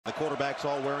quarterbacks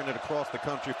all wearing it across the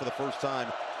country for the first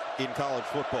time in college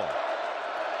football.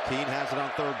 Keene has it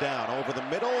on third down. Over the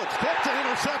middle. It's tipped and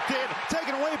intercepted.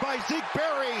 Taken away by Zeke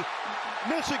Berry.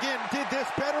 Michigan did this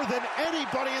better than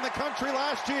anybody in the country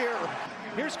last year.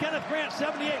 Here's Kenneth Grant,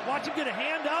 78. Watch him get a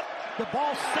hand up. The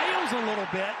ball sails a little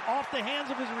bit off the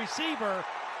hands of his receiver,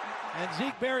 and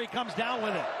Zeke Berry comes down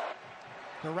with it.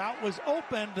 The route was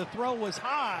open, the throw was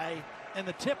high, and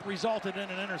the tip resulted in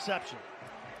an interception.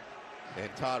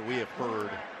 And Todd, we have heard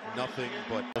nothing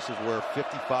but this is where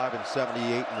 55 and 78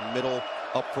 in the middle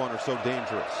up front are so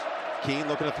dangerous. Keene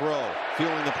looking to throw,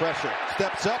 feeling the pressure,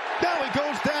 steps up, now he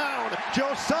goes down.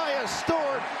 Josiah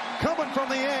Stewart coming from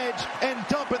the edge and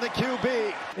dumping the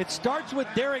QB. It starts with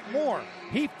Derek Moore.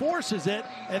 He forces it,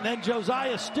 and then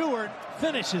Josiah Stewart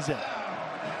finishes it.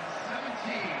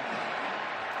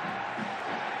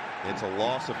 It's a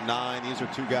loss of 9. These are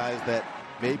two guys that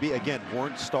maybe, again,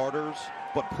 weren't starters,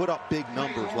 but put up big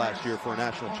numbers last year for a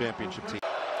national championship team.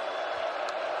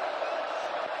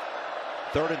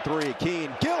 3rd and 3,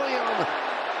 Keene. Gilliam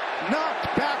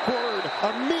knocked backward.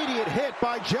 Immediate hit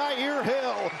by Jair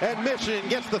Hill, and Michigan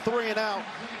gets the 3 and out.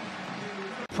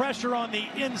 Pressure on the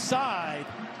inside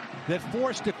that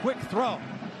forced a quick throw.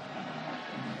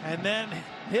 And then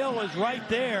Hill is right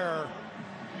there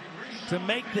to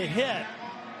make the hit.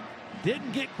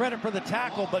 Didn't get credit for the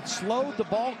tackle, but slowed the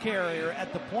ball carrier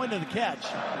at the point of the catch,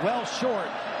 well short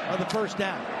of the first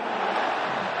down.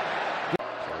 So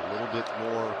a little bit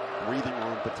more breathing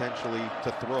room potentially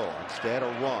to throw. Instead, a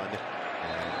run,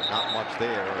 and not much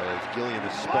there as Gilliam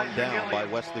is spun down by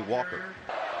Wesley Walker.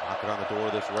 Knocking on the door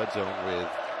of this red zone with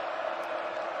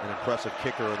an impressive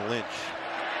kicker in Lynch.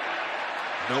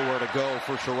 Nowhere to go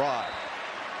for Sherrod.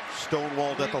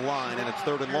 Stonewalled at the line, and it's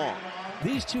 3rd and long.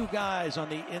 These two guys on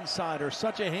the inside are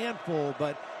such a handful,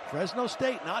 but Fresno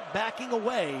State not backing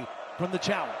away from the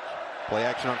challenge. Play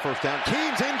action on first down.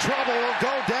 Keene's in trouble, will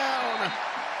go down.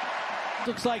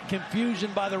 Looks like confusion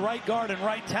by the right guard and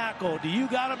right tackle. Do you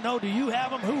got him? No. Do you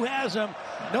have him? Who has him?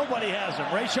 Nobody has him.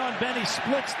 Rayshawn Benny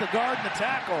splits the guard and the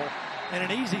tackle, and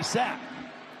an easy sack.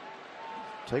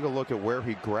 Take a look at where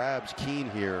he grabs Keene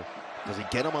here. Does he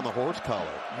get him on the horse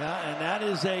collar? Yeah, and that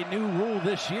is a new rule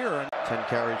this year. 10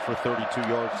 carries for 32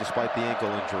 yards despite the ankle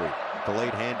injury.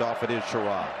 Delayed handoff, it is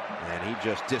Sherrod. And he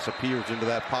just disappears into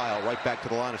that pile right back to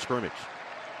the line of scrimmage.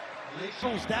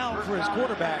 Pulls down for his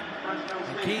quarterback,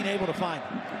 and Keene able to find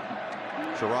him.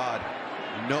 Sherrod,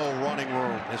 no running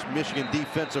room. This Michigan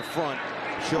defensive front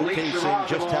showcasing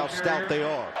just how stout they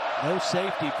are. No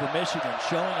safety for Michigan,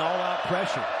 showing all-out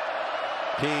pressure.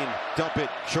 Keene, dump it.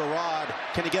 Sherrod,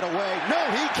 can he get away? No,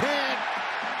 he can't.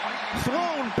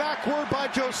 Thrown backward by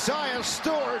Josiah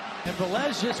Stewart. And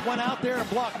Velez just went out there and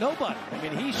blocked nobody. I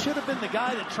mean, he should have been the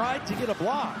guy that tried to get a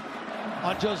block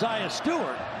on Josiah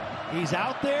Stewart. He's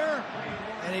out there,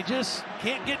 and he just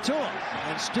can't get to him.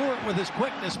 And Stewart, with his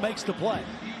quickness, makes the play.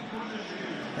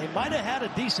 They might have had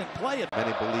a decent play.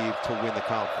 Many believe to win the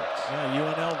conference.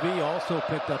 Yeah, UNLV also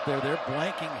picked up there. They're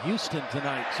blanking Houston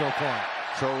tonight so far.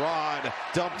 Sherrod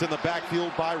dumped in the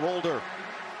backfield by Rolder.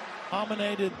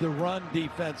 Dominated the run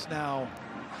defense now.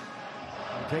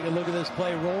 Take a look at this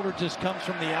play. Rolder just comes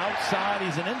from the outside.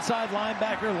 He's an inside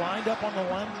linebacker lined up on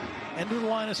the end of the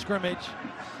line of scrimmage.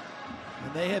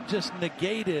 And they have just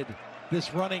negated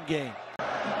this running game.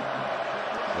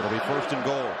 It'll be 1st and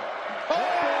goal.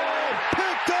 Oh!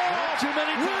 Picked off! Too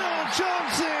many times. Will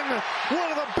Johnson, one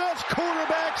of the best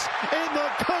quarterbacks in the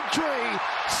country,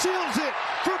 seals it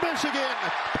for Michigan.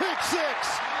 Pick 6.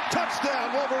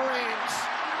 Touchdown, Wolverines.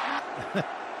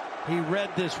 He read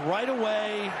this right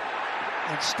away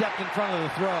and stepped in front of the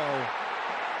throw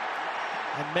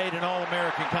and made an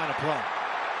All-American kind of play.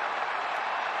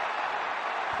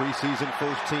 Preseason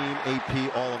first team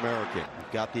AP All-American.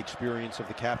 We've got the experience of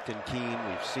the captain, Keene.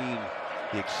 We've seen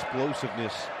the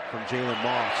explosiveness from Jalen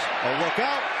Moss. Oh, look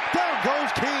out! Down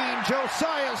goes Keene.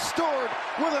 Josiah Stewart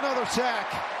with another sack.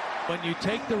 When you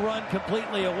take the run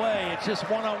completely away, it's just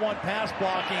one-on-one pass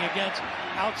blocking against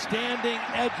outstanding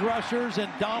edge rushers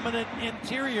and dominant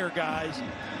interior guys.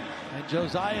 And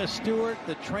Josiah Stewart,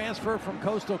 the transfer from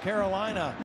Coastal Carolina.